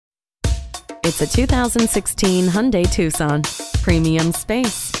It's a 2016 Hyundai Tucson. Premium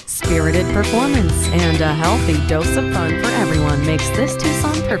space, spirited performance, and a healthy dose of fun for everyone makes this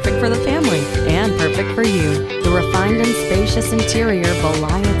Tucson perfect for the family and perfect for you. The refined and spacious interior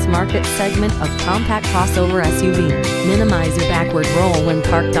belie its market segment of compact crossover SUV. Minimize your backward roll when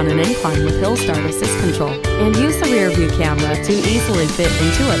parked on an incline with Hill Start Assist Control, and use the rear view camera to easily fit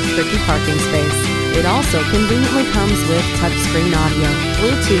into a tricky parking space. It also conveniently comes with touchscreen audio,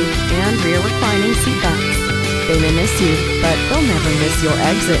 Bluetooth, and rear reclining seat belts. They may miss you, but they'll never miss your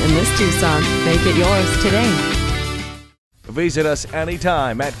exit in this Tucson. Make it yours today. Visit us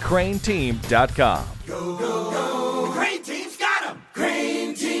anytime at crainteam.com. Go, go, go.